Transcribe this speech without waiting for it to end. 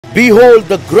Behold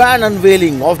the grand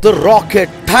unveiling of the rocket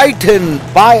Titan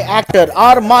by actor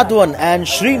R. Madhavan and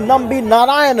Shri Nambi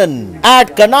Narayanan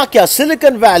at Kanakia,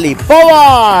 Silicon Valley,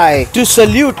 Powai, to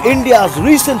salute India's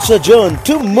recent sojourn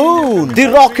to moon.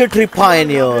 The rocketry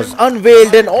pioneers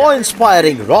unveiled an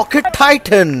awe-inspiring rocket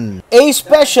Titan. A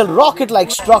special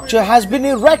rocket-like structure has been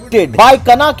erected by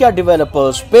Kanakia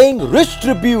developers, paying rich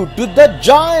tribute to the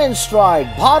giant stride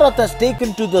Bharat has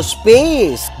taken to the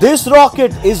space. This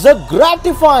rocket is a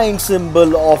gratifying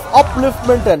symbol of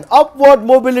upliftment and upward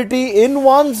mobility in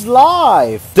one's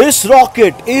life. This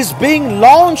rocket is being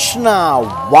launched now.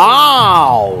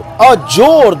 Wow! A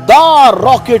Jordar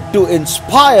rocket to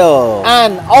inspire,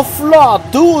 an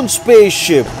Aflatun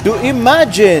spaceship to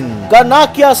imagine.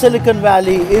 Kanakia, Silicon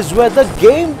Valley is where the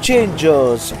game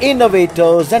changers,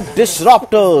 innovators and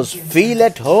disruptors feel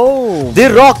at home.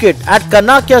 The rocket at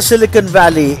Kanakia, Silicon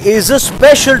Valley is a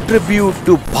special tribute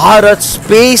to Bharat's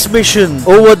space mission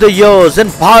over the years and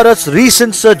Bharat's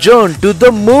recent sojourn to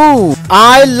the moon.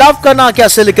 I love Kanakia,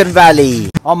 Silicon Valley.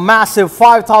 A massive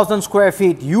 5,000 square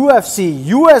feet UFC,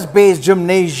 US based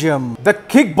gymnasium, the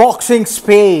kickboxing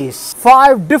space,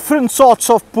 5 different sorts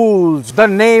of pools. The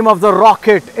name of the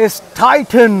rocket is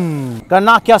Titan.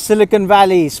 Kanakia, Silicon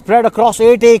Valley, spread across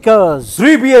 8 acres.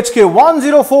 3 BHK,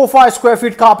 1045 square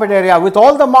feet carpet area with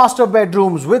all the master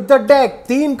bedrooms with the deck,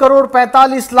 3 crore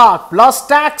 45 lakh plus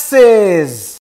taxes.